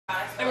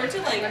I worked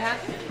at like what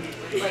happened?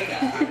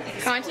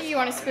 Conti, you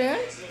want a spoon?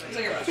 It's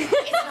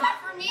not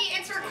for me,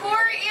 it's for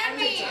Corey and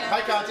me.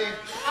 Hi, Conti.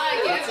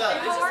 What's up?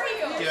 How are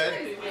you?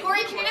 Good.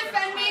 Corey, can you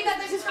defend me that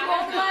this is for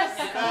both of us?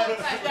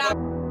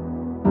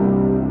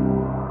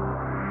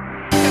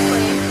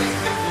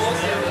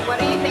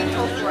 What are you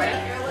thankful for?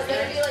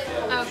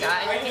 Oh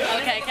God.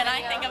 Okay, can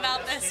I think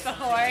about this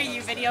before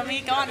you video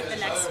me? Go on to the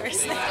next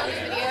person.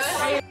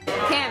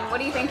 Ken, what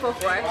are you thankful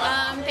for?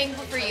 I'm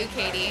thankful for you,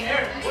 Katie.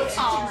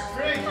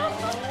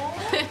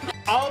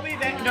 I'll be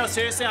no,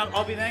 seriously,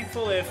 I'll be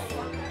thankful if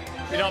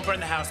we don't burn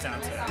the house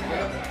down today.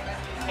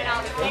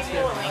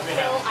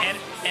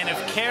 And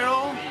if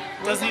Carol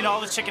doesn't eat all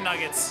the chicken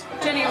nuggets.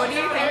 Jenny, what are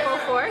you thankful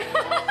for?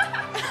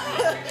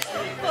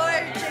 For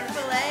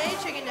Chick-fil-A,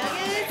 chicken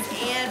nuggets,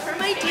 and for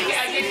my DC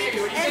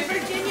and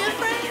Virginia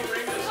friends.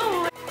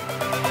 Oh.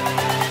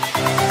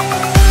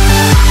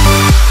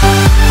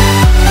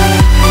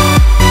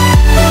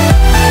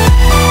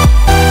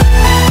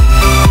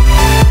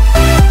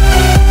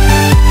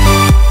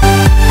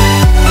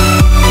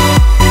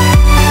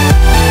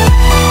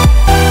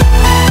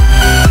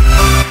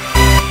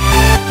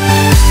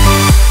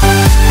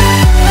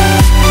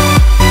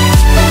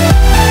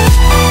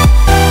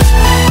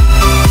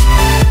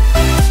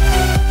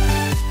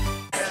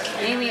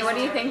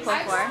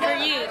 For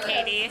you,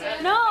 Katie.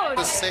 No!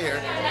 Just stay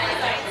here.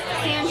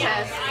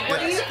 Sanchez,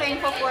 what are you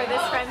thankful for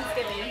this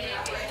Friendsgiving?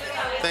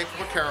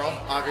 Thankful for Carol,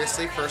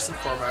 obviously, first and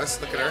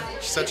foremost. Look at her.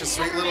 She's such a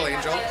sweet little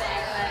angel.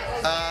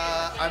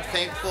 I'm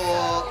thankful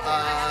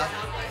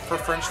for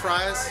French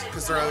fries,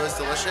 because they're always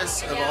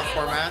delicious of all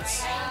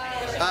formats.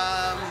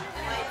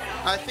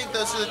 I think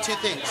those are the two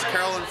things,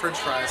 Carol and French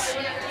fries,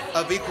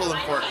 of equal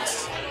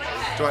importance.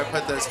 Do I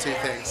put those two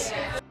things?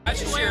 That's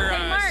just your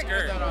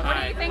skirt. What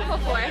are you thankful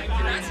for?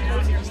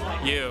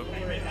 You.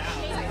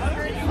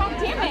 Oh,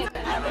 damn it.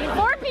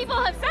 4 people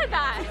have said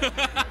that.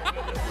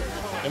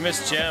 I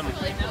miss Jim.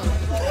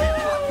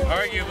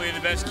 Arguably the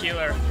best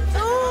keeler.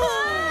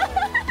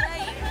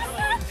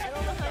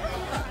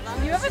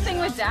 You have a thing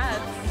with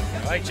dads.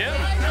 I like Jim.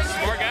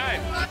 Smart guy.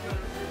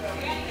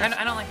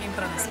 I don't like being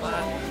put on the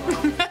spot.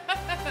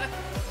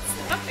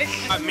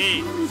 Not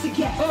me.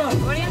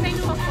 What are you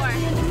thankful for?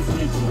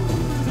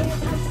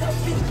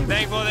 I'm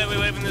thankful that we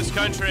live in this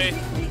country.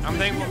 I'm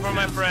thankful for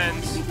my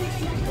friends.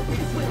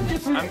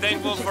 I'm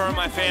thankful for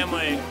my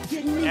family.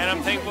 And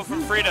I'm thankful for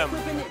freedom.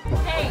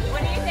 Hey,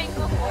 what are you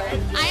thankful for?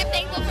 I am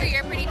thankful for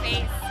your pretty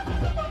face.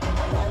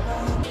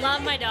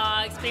 Love my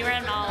dogs, Beaver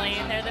and Molly.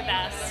 They're the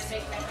best.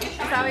 Is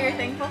that what you're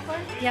thankful for?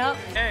 Yep.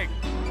 Egg.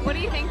 What are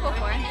you thankful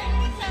for?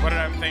 What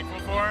am I thankful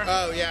for?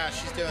 Oh yeah,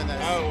 she's doing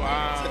this. Oh,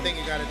 It's the thing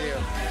you gotta do.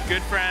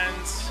 good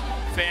friends,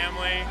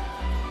 family,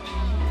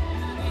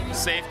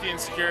 safety and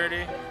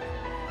security.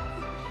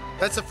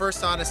 That's the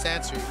first honest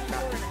answer you've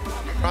got.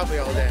 Probably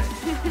all day.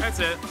 That's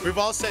it. We've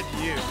all said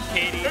you.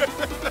 Katie.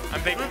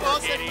 I'm thankful We've all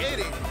for said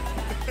Katie. Katie.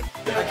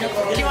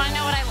 Do you want to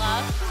know what I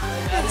love?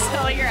 That's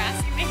what you're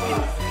asking me.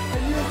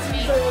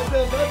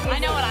 I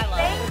know what I love.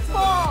 Thankful.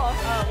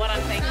 Oh, what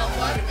I'm thankful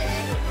for?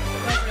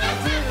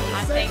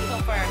 I'm thankful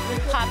for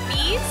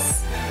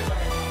puppies,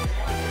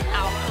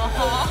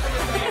 alcohol,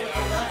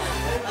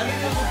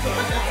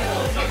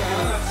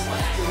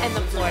 and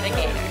the Florida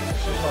Gators.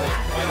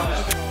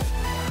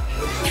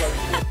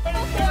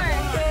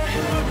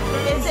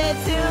 Is it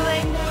too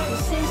late?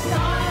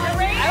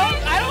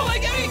 I don't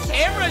like having a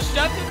camera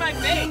shoved in my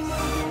face.